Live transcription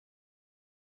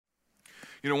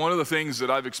You know, one of the things that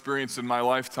I've experienced in my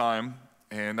lifetime,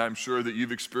 and I'm sure that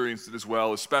you've experienced it as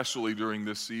well, especially during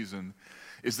this season,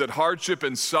 is that hardship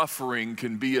and suffering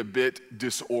can be a bit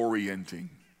disorienting.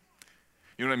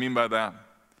 You know what I mean by that?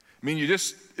 I mean,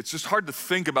 it's just hard to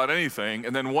think about anything,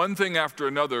 and then one thing after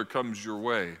another comes your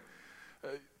way. I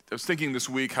was thinking this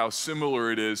week how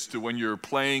similar it is to when you're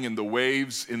playing in the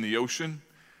waves in the ocean.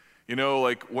 You know,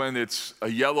 like when it's a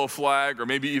yellow flag or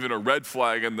maybe even a red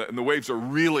flag and the waves are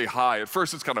really high. At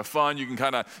first it's kind of fun. You can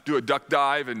kind of do a duck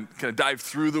dive and kind of dive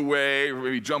through the wave or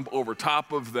maybe jump over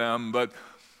top of them. But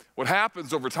what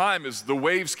happens over time is the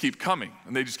waves keep coming,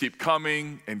 and they just keep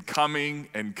coming and coming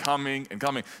and coming and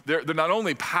coming. They're not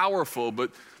only powerful,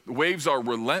 but the waves are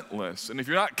relentless. And if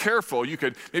you're not careful, you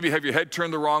could maybe have your head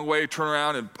turned the wrong way, turn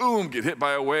around and boom, get hit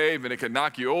by a wave, and it can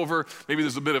knock you over. Maybe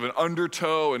there's a bit of an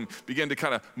undertow and begin to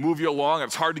kind of move you along.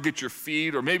 It's hard to get your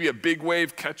feet, or maybe a big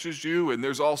wave catches you and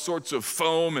there's all sorts of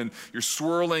foam and you're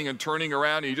swirling and turning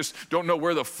around and you just don't know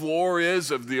where the floor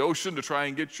is of the ocean to try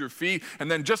and get your feet. And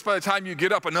then just by the time you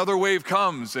get up, another wave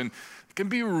comes, and it can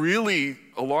be really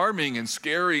alarming and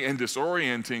scary and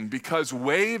disorienting because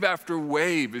wave after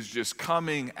wave is just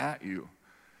coming at you.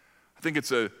 I think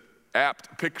it's an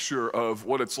apt picture of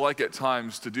what it's like at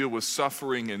times to deal with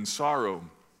suffering and sorrow,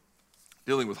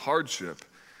 dealing with hardship.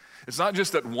 It's not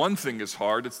just that one thing is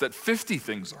hard, it's that 50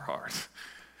 things are hard.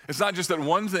 It's not just that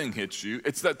one thing hits you,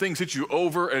 it's that things hit you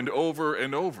over and over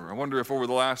and over. I wonder if over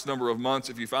the last number of months,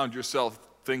 if you found yourself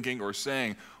thinking or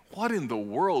saying, what in the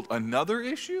world, another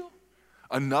issue?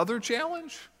 Another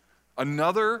challenge?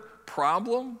 Another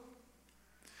problem?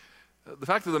 The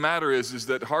fact of the matter is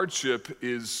that hardship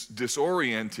is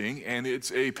disorienting, and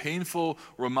it's a painful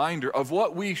reminder of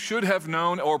what we should have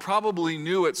known or probably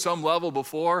knew at some level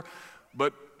before,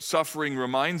 but suffering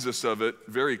reminds us of it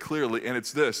very clearly, and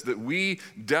it's this, that we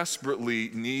desperately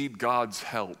need God's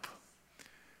help.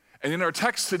 And in our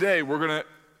text today, we're going to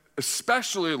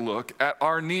especially look at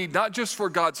our need, not just for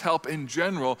God's help in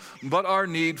general, but our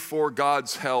need for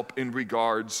God's help in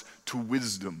regards to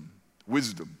wisdom.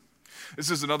 Wisdom.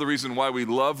 This is another reason why we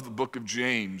love the book of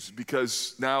James,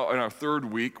 because now in our third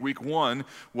week, week one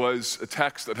was a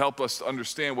text that helped us to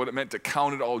understand what it meant to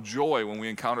count it all joy when we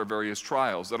encounter various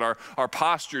trials, that our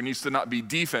posture needs to not be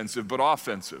defensive but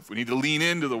offensive. We need to lean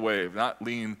into the wave, not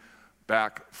lean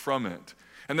back from it.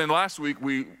 And then last week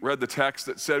we read the text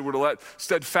that said we're to let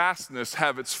steadfastness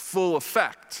have its full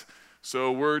effect.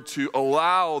 So we're to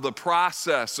allow the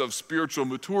process of spiritual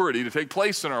maturity to take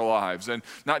place in our lives, and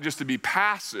not just to be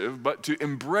passive, but to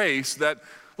embrace that,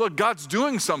 look, God's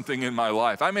doing something in my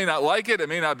life. I may not like it, it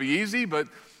may not be easy, but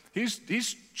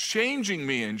He's changing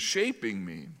me and shaping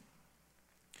me.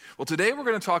 Well, today we're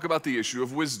going to talk about the issue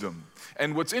of wisdom.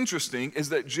 And what's interesting is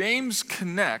that James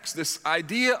connects this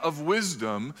idea of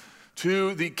wisdom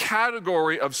to the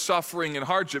category of suffering and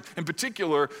hardship, in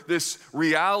particular, this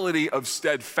reality of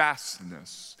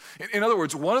steadfastness. In other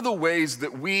words, one of the ways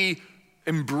that we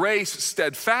embrace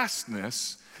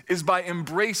steadfastness is by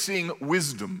embracing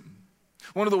wisdom.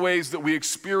 One of the ways that we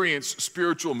experience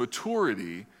spiritual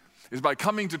maturity is by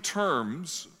coming to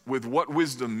terms with what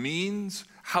wisdom means,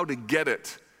 how to get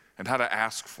it, and how to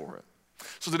ask for it.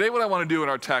 So today what I want to do in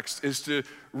our text is to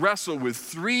wrestle with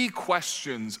three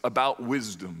questions about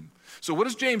wisdom. So what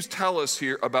does James tell us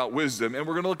here about wisdom? And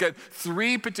we're going to look at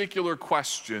three particular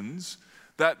questions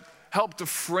that help to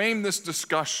frame this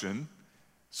discussion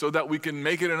so that we can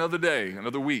make it another day,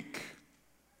 another week.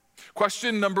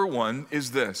 Question number one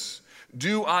is this: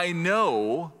 do I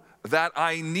know that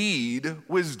I need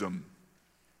wisdom?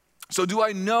 So do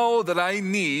I know that I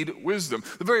need wisdom?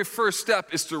 The very first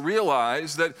step is to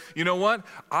realize that, you know what?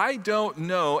 I don't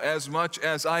know as much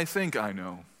as I think I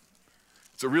know.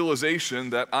 It's a realization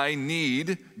that I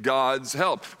need God's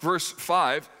help. Verse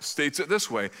 5 states it this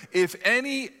way: if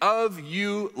any of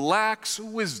you lacks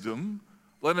wisdom,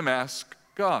 let him ask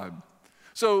God.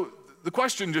 So the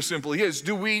question just simply is,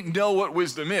 do we know what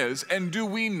wisdom is, and do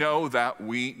we know that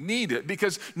we need it?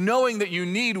 Because knowing that you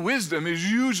need wisdom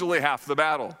is usually half the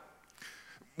battle.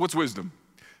 What's wisdom?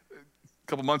 A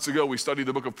couple months ago, we studied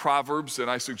the book of Proverbs, and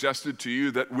I suggested to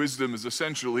you that wisdom is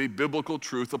essentially biblical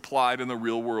truth applied in the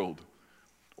real world.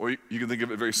 Or you can think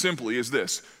of it very simply as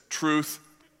this: truth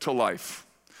to life.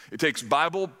 It takes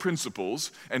Bible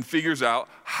principles and figures out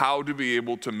how to be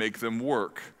able to make them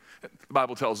work. The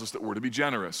Bible tells us that we're to be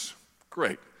generous.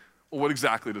 Great. Well, what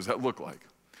exactly does that look like?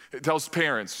 It tells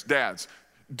parents, dads,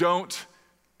 don't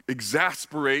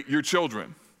exasperate your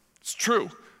children. It's true.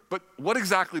 But what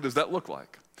exactly does that look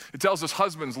like? It tells us,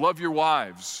 husbands, love your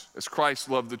wives as Christ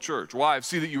loved the church. Wives,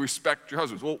 see that you respect your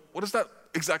husbands. Well, what does that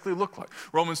exactly look like?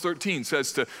 Romans 13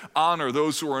 says to honor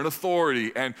those who are in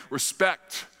authority and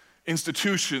respect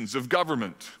institutions of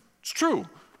government. It's true.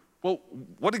 Well,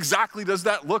 what exactly does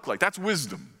that look like? That's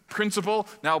wisdom. Principle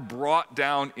now brought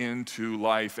down into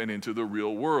life and into the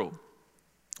real world.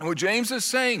 And what James is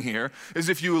saying here is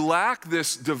if you lack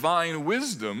this divine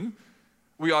wisdom,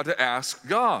 we ought to ask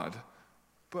God.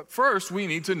 But first, we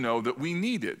need to know that we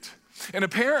need it. And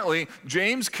apparently,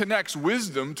 James connects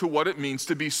wisdom to what it means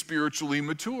to be spiritually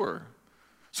mature.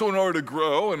 So in order to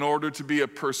grow, in order to be a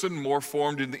person more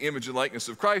formed in the image and likeness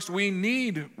of Christ, we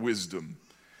need wisdom.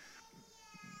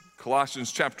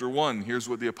 Colossians chapter 1, here's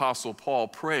what the Apostle Paul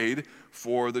prayed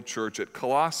for the church at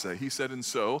Colossae. He said, "And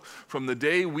so, from the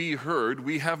day we heard,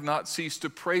 we have not ceased to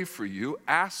pray for you,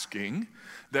 asking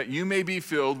that you may be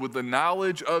filled with the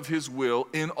knowledge of his will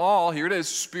in all," here it is,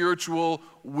 "spiritual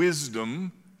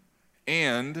wisdom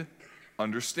and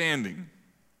understanding."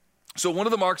 So one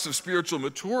of the marks of spiritual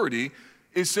maturity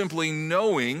is simply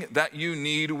knowing that you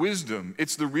need wisdom.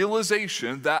 It's the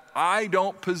realization that I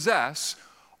don't possess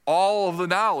all of the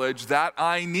knowledge that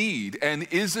I need. And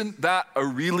isn't that a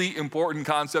really important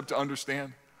concept to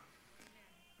understand?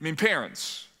 I mean,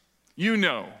 parents, you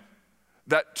know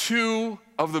that two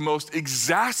of the most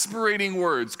exasperating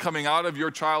words coming out of your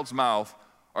child's mouth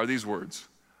are these words: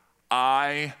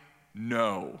 I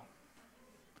know.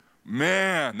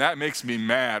 Man, that makes me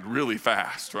mad really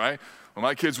fast, right? When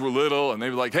my kids were little and they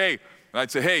were like, "Hey," and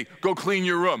I'd say, "Hey, go clean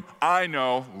your room." I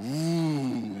know.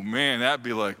 Ooh, man, that'd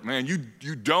be like, man, you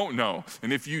don't know.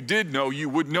 And if you did know, you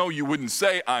wouldn't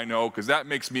say I know, because that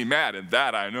makes me mad, and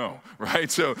that I know,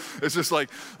 right? So it's just like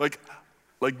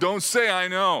don't say I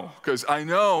know, because I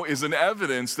know is an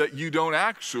evidence that you don't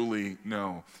actually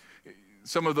know.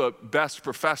 Some of the best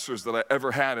professors that I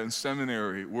ever had in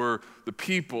seminary were the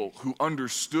people who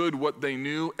understood what they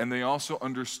knew, and they also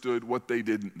understood what they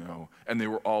didn't know, and they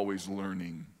were always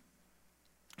learning.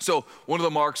 So one of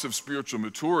the marks of spiritual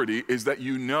maturity is that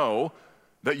you know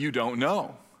that you don't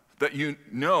know, that you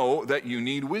know that you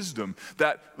need wisdom,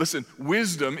 that, listen,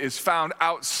 wisdom is found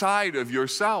outside of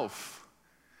yourself.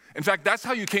 In fact, that's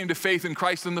how you came to faith in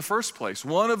Christ in the first place.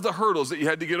 One of the hurdles that you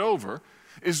had to get over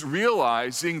is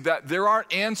realizing that there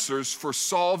aren't answers for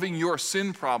solving your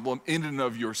sin problem in and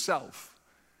of yourself,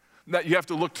 that you have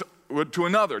to look to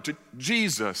another, to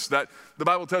Jesus, that the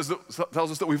Bible tells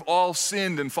us that we've all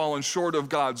sinned and fallen short of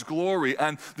God's glory,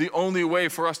 and the only way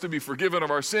for us to be forgiven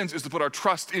of our sins is to put our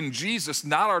trust in Jesus,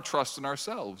 not our trust in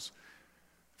ourselves.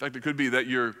 In fact, it could be that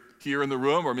you're here in the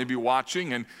room or maybe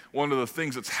watching, and one of the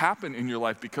things that's happened in your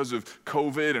life because of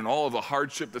COVID and all of the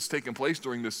hardship that's taken place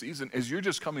during this season is you're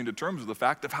just coming to terms with the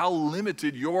fact of how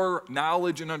limited your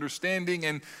knowledge and understanding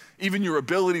and even your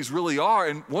abilities really are.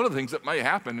 And one of the things that might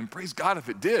happen, and praise God if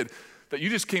it did, that you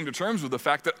just came to terms with the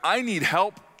fact that I need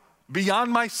help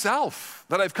beyond myself,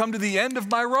 that I've come to the end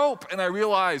of my rope, and I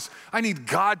realize I need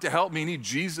God to help me, I need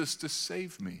Jesus to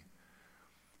save me.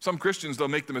 Some Christians, they'll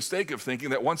make the mistake of thinking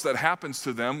that once that happens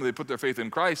to them, they put their faith in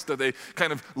Christ, that they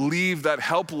kind of leave that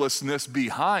helplessness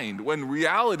behind. When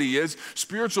reality is,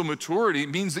 spiritual maturity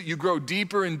means that you grow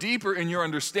deeper and deeper in your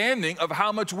understanding of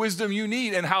how much wisdom you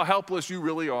need and how helpless you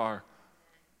really are.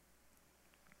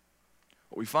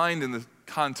 What we find in the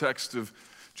context of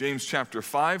James chapter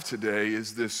 5 today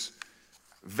is this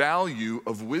value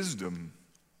of wisdom.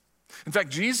 In fact,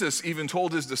 Jesus even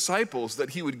told his disciples that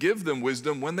he would give them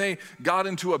wisdom when they got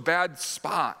into a bad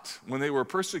spot, when they were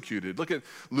persecuted. Look at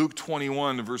Luke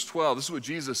 21, verse 12. This is what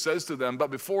Jesus says to them.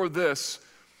 "But before this,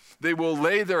 they will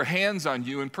lay their hands on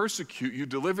you and persecute you,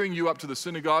 delivering you up to the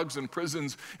synagogues and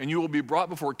prisons, and you will be brought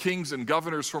before kings and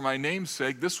governors for my name's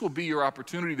sake. This will be your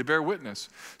opportunity to bear witness.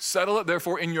 Settle it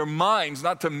therefore in your minds,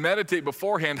 not to meditate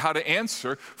beforehand how to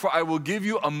answer, for I will give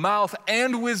you a mouth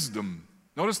and wisdom."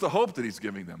 Notice the hope that he's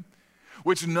giving them,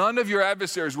 "which none of your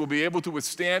adversaries will be able to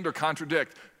withstand or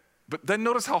contradict." But then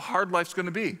notice how hard life's going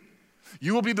to be.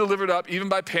 "You will be delivered up even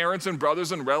by parents and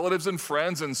brothers and relatives and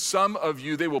friends, and some of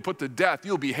you they will put to death.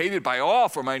 You'll be hated by all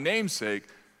for my name's sake,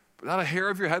 but not a hair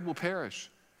of your head will perish.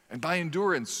 And by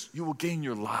endurance you will gain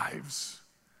your lives."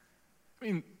 I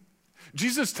mean,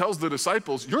 Jesus tells the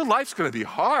disciples, your life's going to be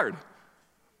hard,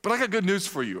 but I got good news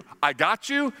for you. I got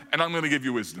you, and I'm going to give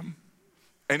you wisdom.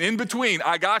 And in between,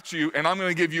 I got you, and I'm going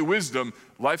to give you wisdom.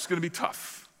 Life's going to be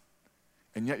tough,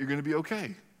 and yet you're going to be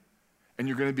okay, and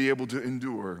you're going to be able to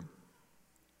endure.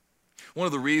 One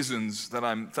of the reasons that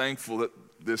I'm thankful that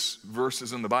this verse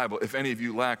is in the Bible, if any of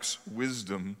you lacks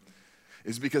wisdom,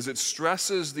 is because it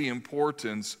stresses the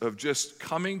importance of just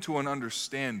coming to an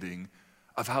understanding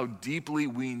of how deeply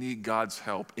we need God's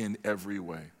help in every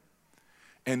way.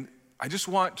 And I just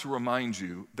want to remind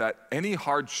you that any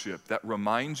hardship that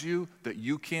reminds you that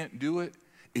you can't do it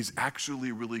is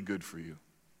actually really good for you.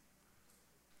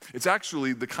 It's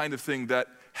actually the kind of thing that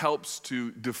helps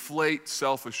to deflate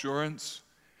self-assurance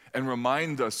and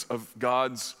remind us of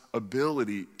God's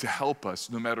ability to help us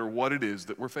no matter what it is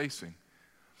that we're facing.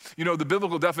 You know, the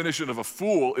biblical definition of a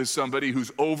fool is somebody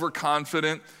who's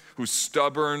overconfident, who's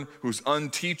stubborn, who's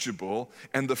unteachable.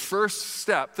 And the first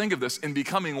step, think of this, in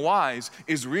becoming wise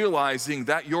is realizing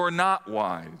that you're not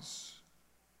wise.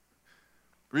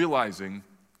 Realizing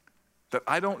that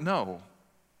I don't know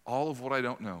all of what I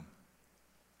don't know.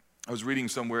 I was reading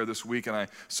somewhere this week and I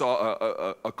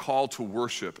saw a call to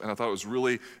worship, and I thought it was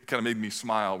really, it kind of made me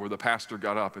smile, where the pastor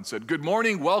got up and said, "Good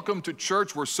morning, welcome to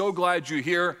church. We're so glad you're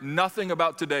here. Nothing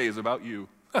about today is about you."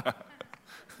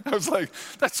 I was like,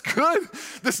 that's good.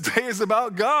 This day is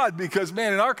about God, because,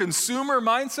 man, in our consumer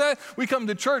mindset, we come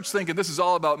to church thinking this is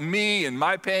all about me and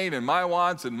my pain and my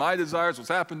wants and my desires, what's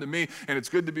happened to me, and it's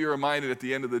good to be reminded at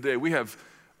the end of the day we have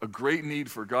a great need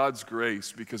for God's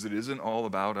grace because it isn't all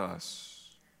about us.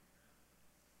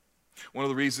 One of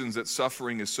the reasons that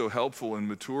suffering is so helpful in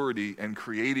maturity and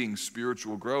creating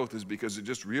spiritual growth is because it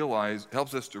just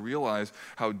helps us to realize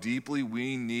how deeply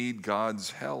we need God's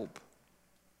help.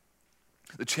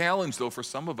 The challenge, though, for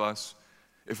some of us,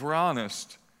 if we're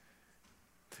honest,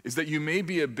 is that you may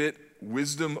be a bit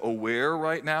wisdom aware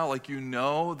right now, like you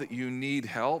know that you need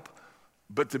help,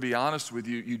 but to be honest with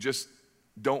you, you just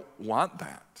don't want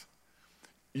that.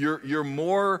 You're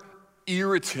more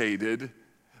irritated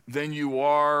than you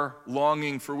are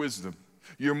longing for wisdom.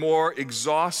 You're more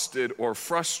exhausted or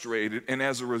frustrated, and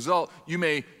as a result, you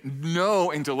may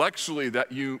know intellectually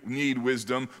that you need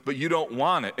wisdom, but you don't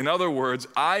want it. In other words,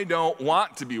 I don't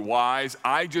want to be wise,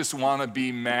 I just want to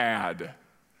be mad.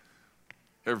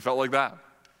 Ever felt like that?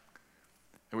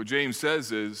 And what James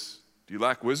says is, do you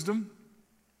lack wisdom?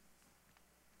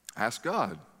 Ask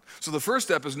God. So the first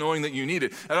step is knowing that you need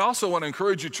it. And I also want to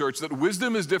encourage you, church, that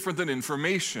wisdom is different than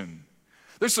information.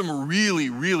 There's some really,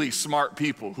 really smart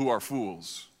people who are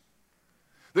fools.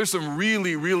 There's some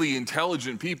really, really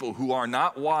intelligent people who are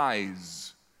not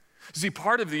wise. See,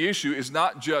 part of the issue is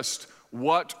not just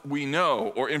what we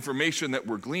know or information that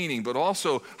we're gleaning, but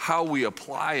also how we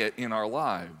apply it in our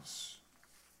lives.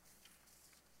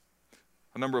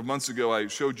 A number of months ago, I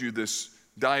showed you this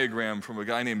diagram from a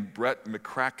guy named Brett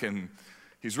McCracken.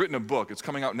 He's written a book. It's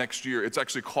coming out next year. It's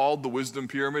actually called The Wisdom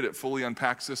Pyramid. It fully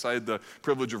unpacks this. I had the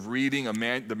privilege of reading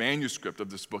the manuscript of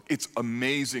this book. It's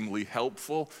amazingly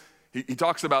helpful. He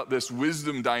talks about this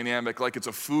wisdom dynamic like it's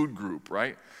a food group,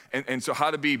 right? And so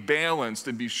how to be balanced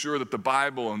and be sure that the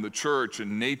Bible and the church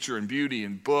and nature and beauty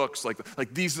and books, like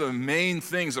these are the main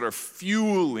things that are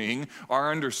fueling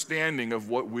our understanding of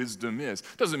what wisdom is.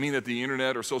 Doesn't mean that the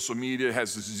internet or social media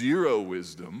has zero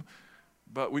wisdom,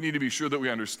 but we need to be sure that we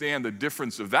understand the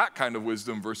difference of that kind of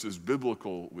wisdom versus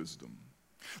biblical wisdom.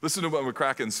 Listen to what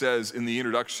McCracken says in the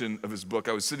introduction of his book.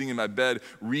 I was sitting in my bed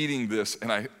reading this,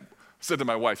 and I said to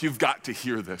my wife, "You've got to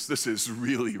hear this. This is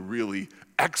really, really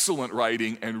excellent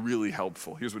writing and really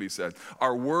helpful." Here's what he said.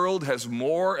 "Our world has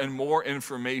more and more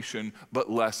information,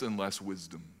 but less and less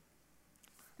wisdom."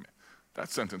 I mean, that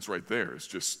sentence right there is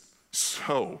just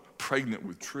so pregnant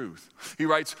with truth. He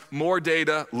writes, "More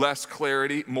data, less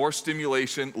clarity, more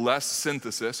stimulation, less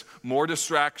synthesis, more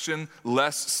distraction,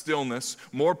 less stillness,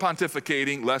 more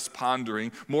pontificating, less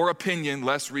pondering, more opinion,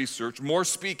 less research, more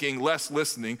speaking, less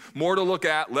listening, more to look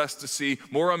at, less to see,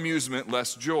 more amusement,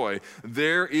 less joy.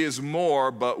 There is more,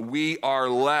 but we are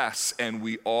less, and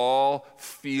we all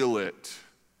feel it."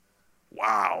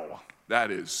 Wow,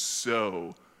 that is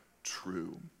so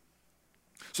true.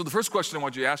 So the first question I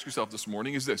want you to ask yourself this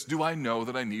morning is this: do I know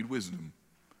that I need wisdom?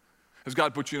 Has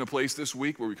God put you in a place this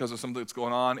week where, because of something that's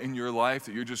going on in your life,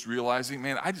 that you're just realizing,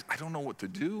 man, I don't know what to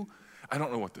do. I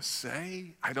don't know what to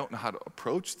say. I don't know how to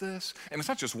approach this. And it's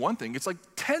not just one thing. It's like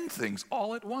 10 things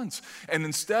all at once. And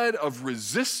instead of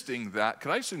resisting that,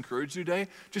 could I just encourage you today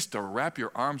just to wrap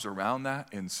your arms around that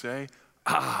and say,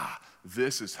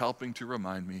 this is helping to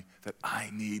remind me that I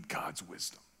need God's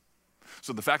wisdom.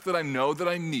 So the fact that I know that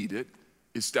I need it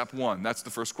is step one. That's the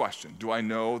first question. Do I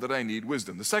know that I need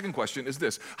wisdom? The second question is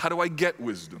this: how do I get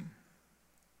wisdom?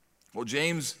 Well,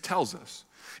 James tells us.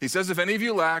 He says, if any of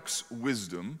you lacks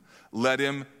wisdom, let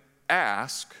him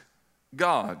ask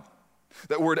God.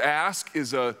 That word ask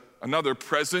is another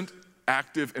present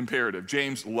active imperative.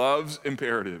 James loves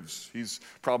imperatives. He's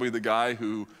probably the guy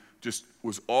who just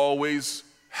was always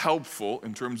helpful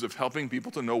in terms of helping people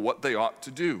to know what they ought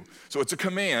to do. So it's a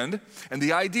command, and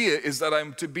the idea is that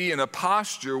I'm to be in a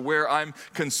posture where I'm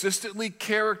consistently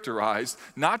characterized,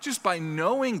 not just by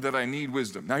knowing that I need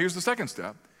wisdom. Now here's the second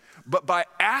step, but by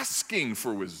asking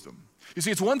for wisdom. You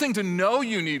see, it's one thing to know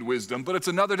you need wisdom, but it's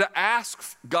another to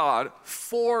ask God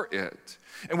for it.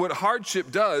 And what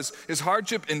hardship does is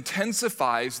hardship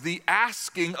intensifies the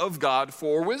asking of God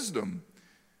for wisdom.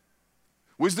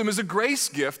 Wisdom is a grace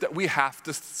gift that we have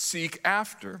to seek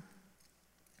after.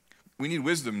 We need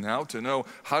wisdom now to know,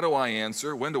 how do I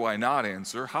answer? When do I not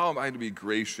answer? How am I to be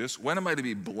gracious? When am I to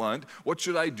be blunt? What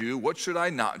should I do? What should I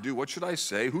not do? What should I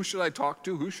say? Who should I talk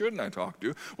to? Who shouldn't I talk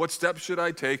to? What steps should I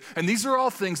take? And these are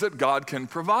all things that God can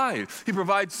provide. He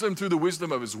provides them through the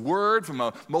wisdom of his word, from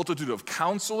a multitude of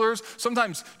counselors,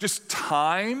 sometimes just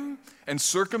time and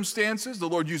circumstances. The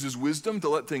Lord uses wisdom to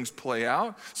let things play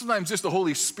out. Sometimes just the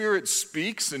Holy Spirit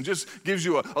speaks and just gives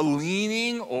you a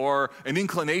leaning or an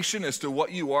inclination as to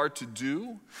what you are to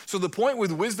do. So the point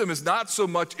with wisdom is not so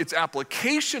much its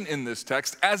application in this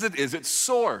text as it is its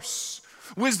source.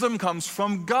 Wisdom comes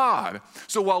from God.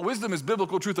 So while wisdom is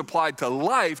biblical truth applied to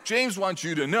life, James wants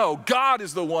you to know God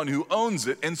is the one who owns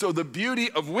it. And so the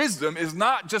beauty of wisdom is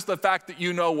not just the fact that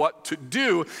you know what to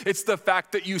do, it's the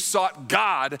fact that you sought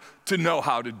God to know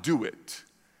how to do it.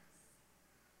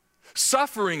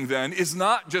 Suffering, then, is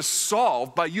not just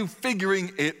solved by you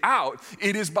figuring it out.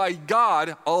 It is by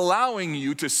God allowing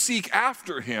you to seek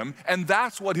after him, and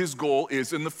that's what his goal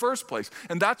is in the first place.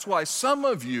 And that's why some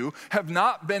of you have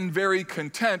not been very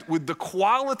content with the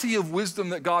quality of wisdom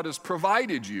that God has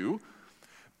provided you.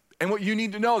 And what you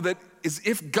need to know that is,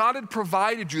 if God had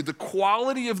provided you the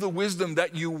quality of the wisdom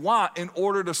that you want in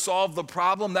order to solve the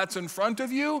problem that's in front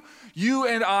of you, you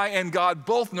and I and God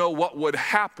both know what would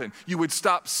happen. You would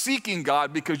stop seeking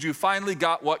God because you finally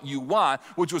got what you want,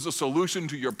 which was a solution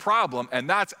to your problem, and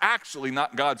that's actually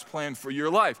not God's plan for your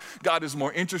life. God is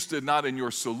more interested not in your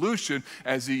solution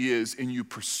as he is in you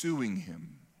pursuing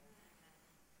him.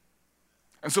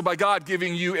 And so by God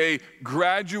giving you a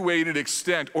graduated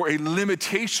extent or a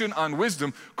limitation on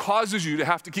wisdom causes you to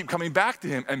have to keep coming back to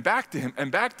him and back to him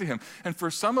and back to him. And for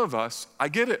some of us, I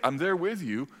get it, I'm there with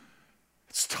you,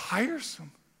 it's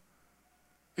tiresome.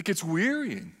 It gets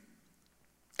wearying.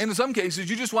 And in some cases,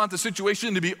 you just want the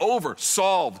situation to be over,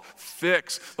 solved,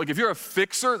 fixed. Like if you're a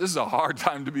fixer, this is a hard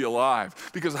time to be alive,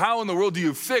 because how in the world do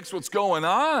you fix what's going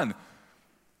on?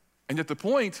 And yet the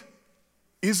point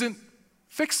isn't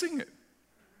fixing it.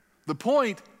 The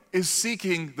point is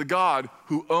seeking the God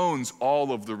who owns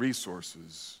all of the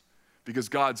resources, because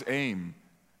God's aim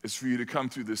is for you to come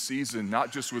through this season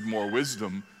not just with more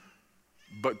wisdom,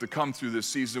 but to come through this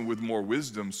season with more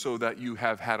wisdom so that you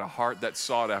have had a heart that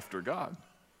sought after God.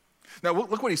 Now,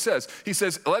 look what he says. He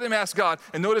says, let him ask God.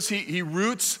 And notice he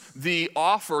roots the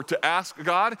offer to ask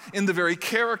God in the very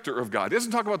character of God. He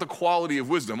doesn't talk about the quality of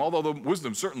wisdom, although the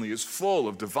wisdom certainly is full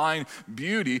of divine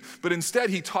beauty. But instead,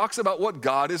 he talks about what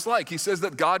God is like. He says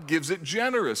that God gives it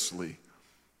generously,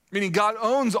 meaning God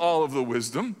owns all of the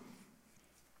wisdom.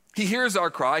 He hears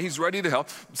our cry. He's ready to help.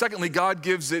 Secondly, God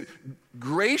gives it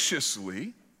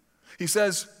graciously. He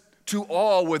says, to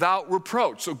all without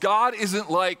reproach. So God isn't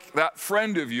like that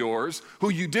friend of yours who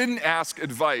you didn't ask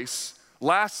advice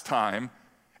last time,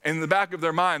 and in the back of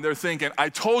their mind they're thinking, I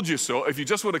told you so. If you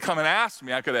just would have come and asked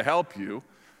me, I could have helped you.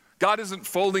 God isn't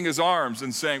folding his arms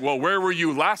and saying, well, where were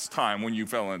you last time when you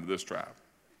fell into this trap?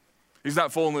 He's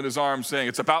not folding his arms saying,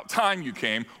 it's about time you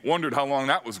came, wondered how long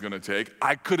that was going to take.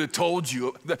 I could have told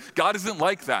you. God isn't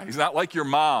like that. He's not like your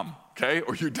mom, okay,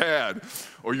 or your dad,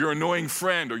 or your annoying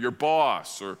friend, or your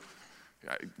boss, or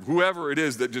whoever it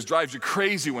is that just drives you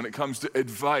crazy when it comes to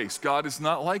advice. God is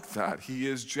not like that. He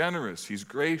is generous. He's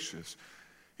gracious.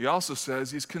 He also says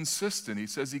he's consistent. He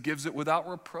says he gives it without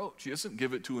reproach. He doesn't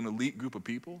give it to an elite group of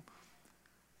people.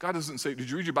 God doesn't say, did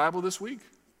you read your Bible this week?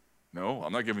 No,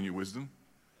 I'm not giving you wisdom.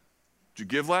 Did you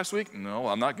give last week? No,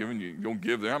 I'm not giving you. Don't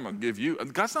give there, I'm going to give you.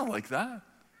 God's not like that.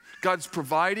 God's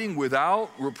providing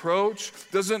without reproach,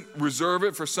 doesn't reserve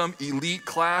it for some elite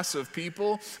class of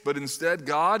people, but instead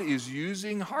God is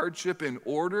using hardship in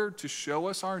order to show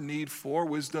us our need for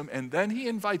wisdom, and then he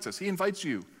invites us, he invites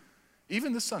you,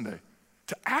 even this Sunday,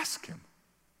 to ask him,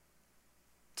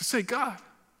 to say, God,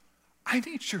 I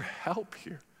need your help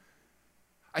here.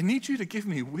 I need you to give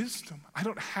me wisdom. I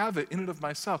don't have it in and of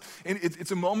myself. And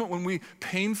it's a moment when we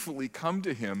painfully come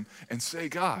to him and say,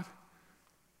 God,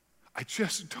 I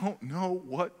just don't know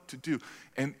what to do.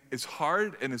 And as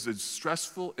hard and as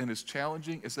stressful and as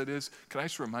challenging as that is, can I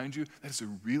just remind you, that is a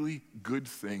really good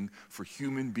thing for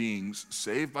human beings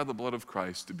saved by the blood of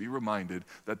Christ to be reminded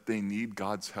that they need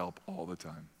God's help all the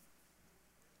time.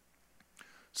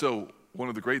 So one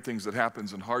of the great things that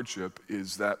happens in hardship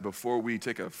is that before we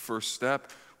take a first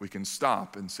step, we can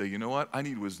stop and say, you know what, I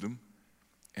need wisdom,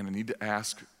 and I need to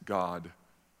ask God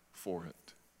for it.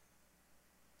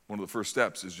 one of the first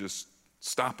steps is just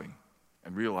stopping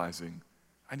and realizing,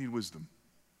 I need wisdom.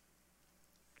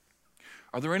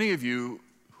 Are there any of you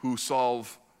who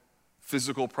solve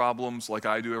physical problems like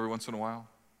I do every once in a while?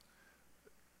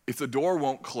 If the door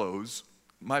won't close,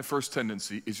 my first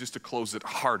tendency is just to close it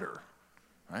harder,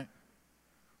 right?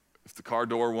 If the car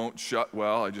door won't shut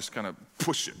well, I just kind of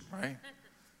push it, right?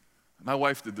 My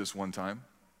wife did this one time.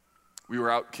 We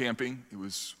were out camping. It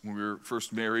was when we were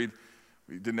first married.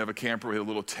 We didn't have a camper. We had a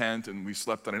little tent, and we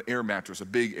slept on an air mattress, a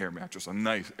big air mattress, a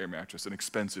nice air mattress, an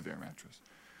expensive air mattress.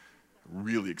 A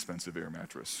really expensive air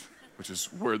mattress, which is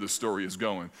where the story is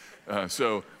going.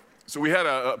 So we had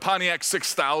a Pontiac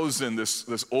 6000,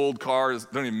 this old car. They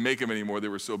don't even make them anymore. They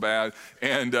were so bad.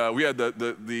 And we had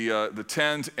the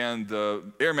tent and the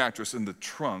air mattress in the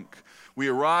trunk. We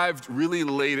arrived really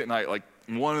late at night, like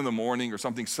 1 in the morning or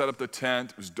something, set up the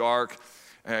tent. It was dark.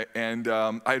 And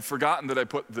I had forgotten that I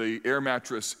put the air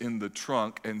mattress in the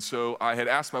trunk, and so I had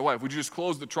asked my wife, would you just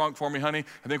close the trunk for me, honey?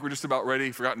 I think we're just about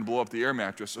ready. Forgotten to blow up the air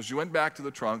mattress. So she went back to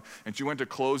the trunk, and she went to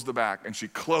close the back, and she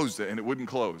closed it, and it wouldn't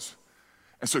close.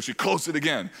 And so she closed it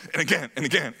again, and again, and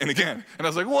again, and again. And I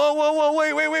was like, whoa,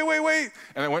 wait.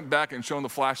 And I went back and shone the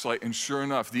flashlight, and sure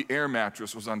enough, the air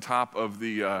mattress was on top of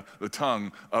the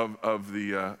tongue of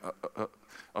the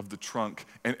trunk.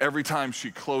 And every time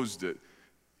she closed it,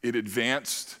 it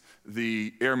advanced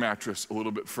the air mattress a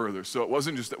little bit further. So it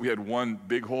wasn't just that we had one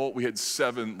big hole, we had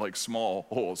 7 like small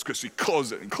holes because she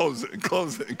closed it and closed it and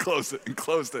closed it and closed it and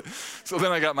closed it. So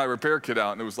then I got my repair kit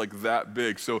out and it was like that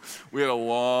big. So we had a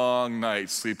long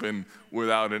night sleeping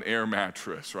without an air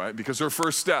mattress, right? Because her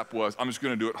first step was, I'm just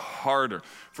gonna do it harder.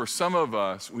 For some of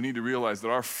us, we need to realize that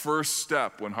our first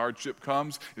step when hardship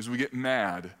comes is we get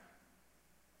mad.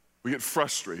 We get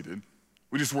frustrated.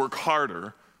 We just work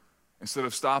harder instead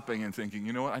of stopping and thinking,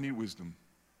 you know what, I need wisdom.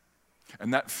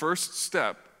 And that first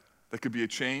step that could be a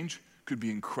change could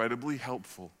be incredibly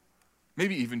helpful,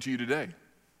 maybe even to you today.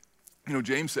 You know,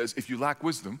 James says, if you lack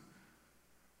wisdom,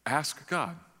 ask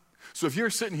God. So if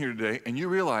you're sitting here today and you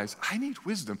realize, I need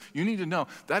wisdom, you need to know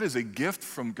that is a gift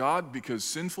from God because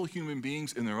sinful human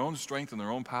beings in their own strength and their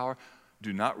own power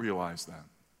do not realize that.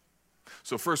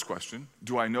 So first question,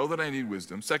 do I know that I need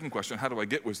wisdom? Second question, how do I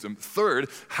get wisdom? Third,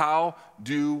 how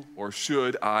do or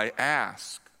should I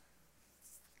ask?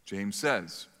 James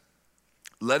says,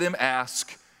 let him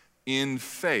ask in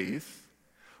faith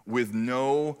with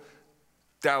no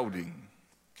doubting.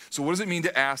 So what does it mean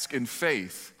to ask in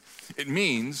faith? It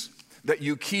means that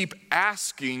you keep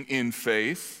asking in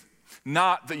faith,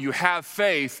 not that you have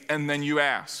faith and then you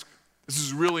ask. This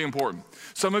is really important.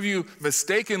 Some of you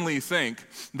mistakenly think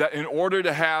that in order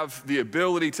to have the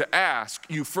ability to ask,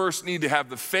 you first need to have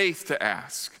the faith to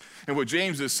ask. And what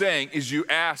James is saying is you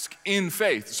ask in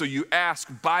faith. So you ask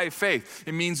by faith.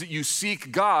 It means that you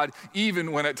seek God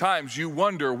even when at times you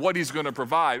wonder what he's going to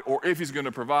provide or if he's going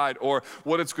to provide or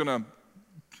what it's going to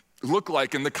look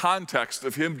like in the context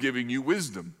of him giving you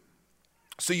wisdom.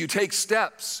 So you take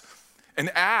steps and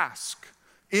ask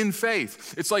in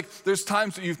faith. It's like there's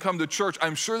times that you've come to church,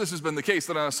 I'm sure this has been the case,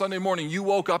 that on a Sunday morning you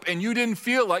woke up and you didn't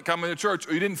feel like coming to church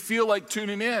or you didn't feel like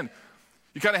tuning in.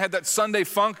 You kind of had that Sunday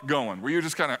funk going where you're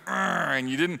just kind of, and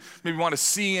you didn't maybe want to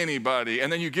see anybody. And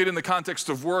then you get in the context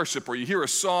of worship or you hear a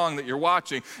song that you're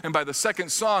watching, and by the second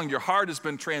song, your heart has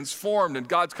been transformed and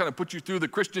God's kind of put you through the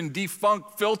Christian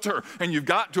defunk filter, and you've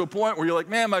got to a point where you're like,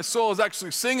 man, my soul is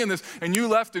actually singing this, and you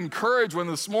left encouraged when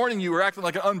this morning you were acting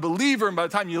like an unbeliever, and by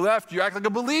the time you left, you act like a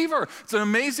believer. It's an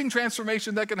amazing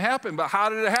transformation that can happen, but how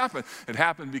did it happen? It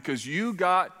happened because you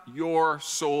got your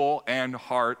soul and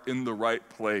heart in the right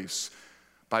place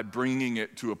by bringing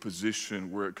it to a position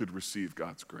where it could receive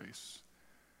God's grace.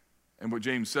 And what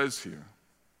James says here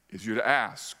is you're to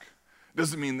ask. It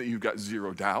doesn't mean that you've got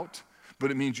zero doubt, but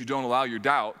it means you don't allow your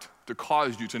doubt to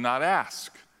cause you to not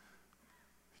ask.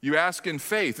 You ask in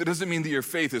faith. It doesn't mean that your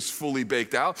faith is fully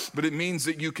baked out, but it means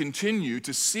that you continue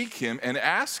to seek him and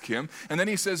ask him. And then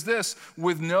he says this,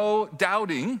 with no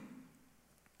doubting,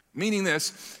 meaning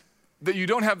this, that you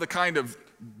don't have the kind of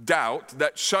doubt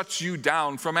that shuts you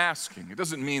down from asking. It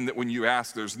doesn't mean that when you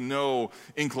ask, there's no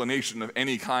inclination of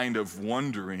any kind of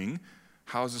wondering,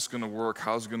 how's this going to work?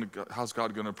 How's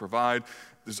God going to provide?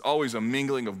 There's always a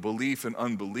mingling of belief and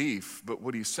unbelief. But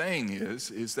what he's saying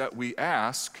is that we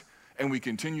ask and we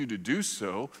continue to do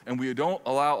so, and we don't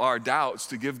allow our doubts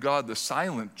to give God the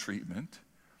silent treatment.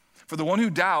 For the one who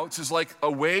doubts is like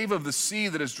a wave of the sea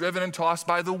that is driven and tossed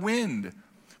by the wind.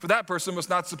 For that person must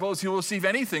not suppose he will receive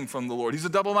anything from the Lord. He's a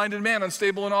double-minded man,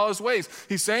 unstable in all his ways.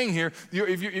 He's saying here,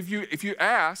 if you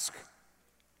ask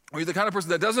or you're the kind of person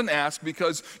that doesn't ask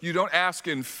because you don't ask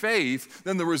in faith,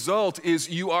 then the result is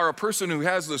you are a person who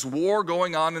has this war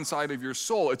going on inside of your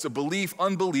soul. It's a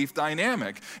belief-unbelief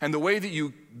dynamic. And the way that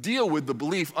you deal with the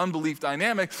belief-unbelief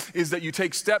dynamic is that you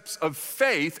take steps of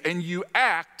faith and you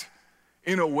act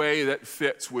in a way that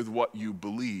fits with what you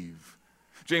believe.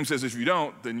 James says if you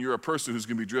don't, then you're a person who's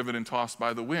going to be driven and tossed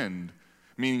by the wind,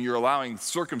 meaning you're allowing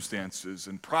circumstances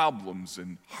and problems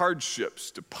and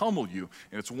hardships to pummel you,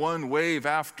 and it's one wave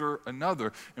after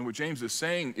another. And what James is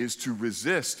saying is to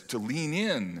resist, to lean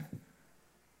in,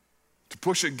 to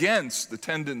push against the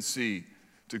tendency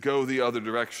to go the other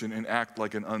direction and act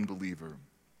like an unbeliever.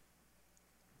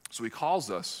 So he calls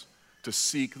us to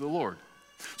seek the Lord.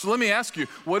 So let me ask you,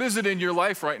 what is it in your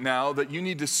life right now that you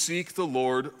need to seek the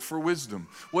Lord for wisdom?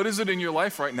 What is it in your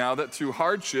life right now that through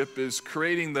hardship is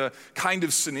creating the kind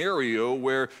of scenario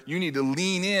where you need to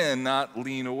lean in, not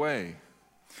lean away?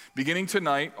 Beginning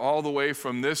tonight, all the way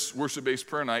from this worship-based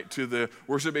prayer night to the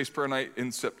worship-based prayer night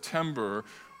in September,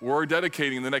 we're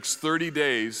dedicating the next 30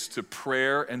 days to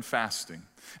prayer and fasting.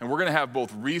 And we're going to have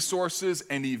both resources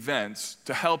and events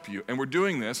to help you. And we're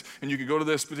doing this, and you can go to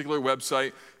this particular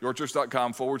website,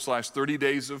 yourchurch.com/30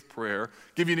 days of prayer.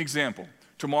 Give you an example.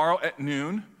 Tomorrow at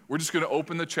noon, we're just going to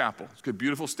open the chapel. It's got a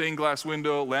beautiful stained glass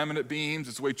window, laminate beams.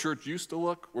 It's the way church used to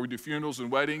look, where we do funerals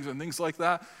and weddings and things like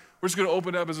that. We're just going to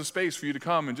open it up as a space for you to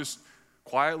come and just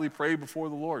quietly pray before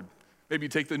the Lord. Maybe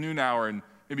take the noon hour and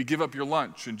maybe give up your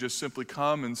lunch and just simply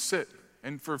come and sit.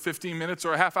 And for 15 minutes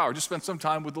or a half hour, just spend some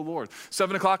time with the Lord.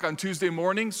 7 o'clock on Tuesday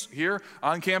mornings here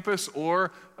on campus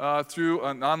or through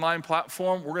an online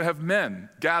platform, we're going to have men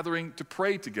gathering to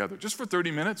pray together just for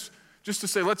 30 minutes, just to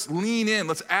say, let's lean in,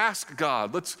 let's ask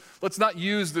God. Let's not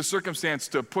use the circumstance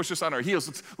to push us on our heels.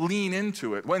 Let's lean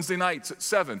into it. Wednesday nights at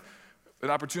 7, an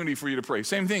opportunity for you to pray.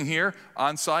 Same thing here,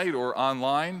 on site or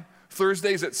online.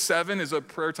 Thursdays at 7 is a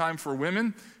prayer time for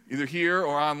women. Either here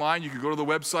or online, you can go to the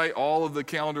website, all of the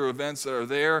calendar events that are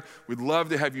there. We'd love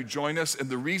to have you join us. And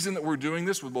the reason that we're doing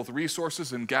this with both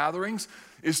resources and gatherings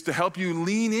is to help you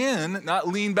lean in, not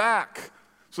lean back,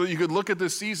 so that you could look at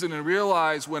this season and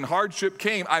realize when hardship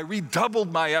came, I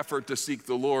redoubled my effort to seek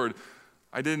the Lord.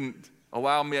 I didn't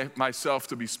allow myself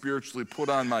to be spiritually put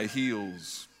on my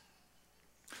heels.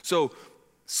 So,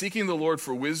 seeking the Lord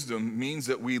for wisdom means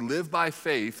that we live by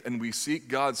faith and we seek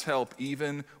God's help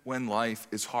even when life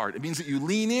is hard. It means that you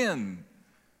lean in.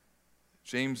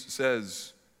 James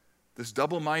says, this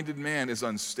double-minded man is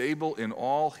unstable in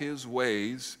all his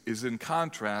ways, is in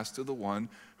contrast to the one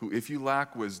who, if you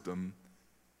lack wisdom,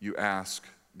 you ask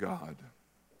God.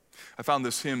 I found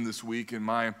this hymn this week in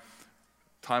my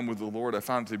time with the Lord. I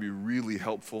found it to be really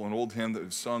helpful, an old hymn that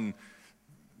I've sung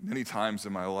many times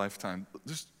in my lifetime.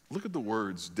 Just look at the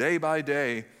words. Day by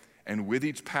day, and with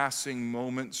each passing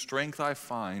moment, strength I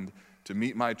find to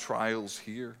meet my trials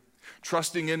here.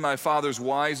 Trusting in my Father's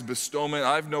wise bestowment,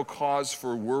 I've no cause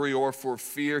for worry or for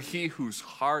fear. He whose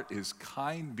heart is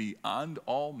kind beyond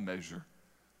all measure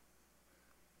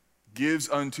gives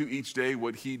unto each day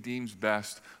what he deems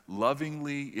best.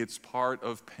 Lovingly, it's part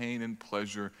of pain and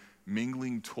pleasure,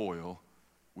 mingling toil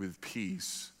with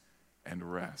peace and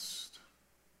rest.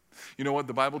 You know what?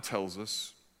 The Bible tells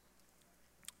us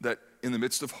that in the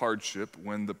midst of hardship,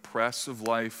 when the press of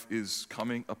life is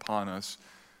coming upon us,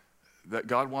 that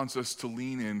God wants us to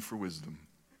lean in for wisdom.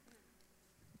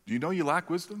 Do you know you lack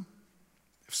wisdom?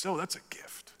 If so, that's a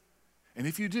gift. And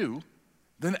if you do,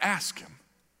 then ask him.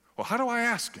 Well, how do I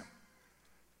ask him?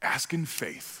 Ask in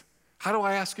faith. How do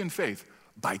I ask in faith?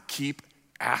 By keep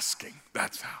asking.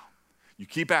 That's how. You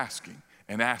keep asking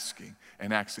and asking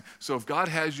and asking. So if God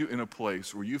has you in a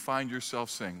place where you find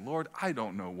yourself saying, Lord, I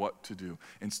don't know what to do,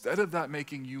 instead of that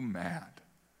making you mad,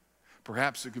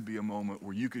 perhaps it could be a moment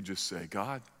where you could just say,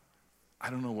 God,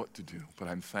 I don't know what to do, but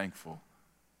I'm thankful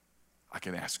I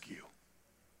can ask you.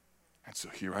 And so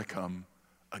here I come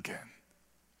again.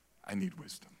 I need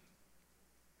wisdom.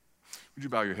 Would you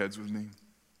bow your heads with me?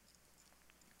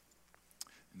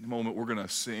 In a moment, we're going to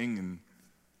sing and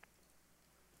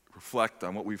reflect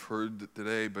on what we've heard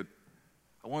today, but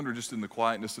I wonder just in the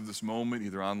quietness of this moment,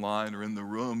 either online or in the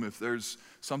room, if there's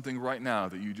something right now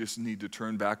that you just need to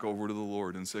turn back over to the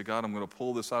Lord and say, God, I'm going to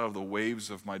pull this out of the waves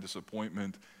of my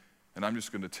disappointment, and I'm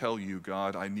just going to tell you,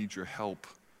 God, I need your help.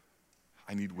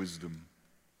 I need wisdom.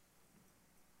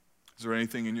 Is there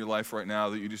anything in your life right now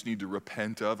that you just need to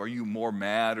repent of? Are you more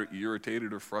mad or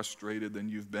irritated or frustrated than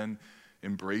you've been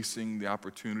embracing the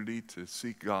opportunity to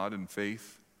seek God in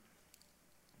faith?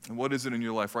 And what is it in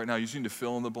your life right now? You just need to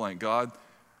fill in the blank. God,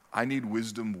 I need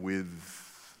wisdom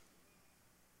with.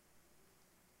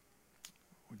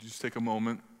 Would you just take a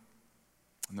moment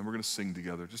And then we're going to sing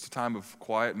together. Just a time of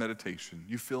quiet meditation.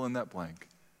 You fill in that blank.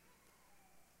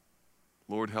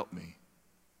 Lord, help me.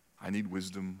 I need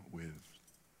wisdom with.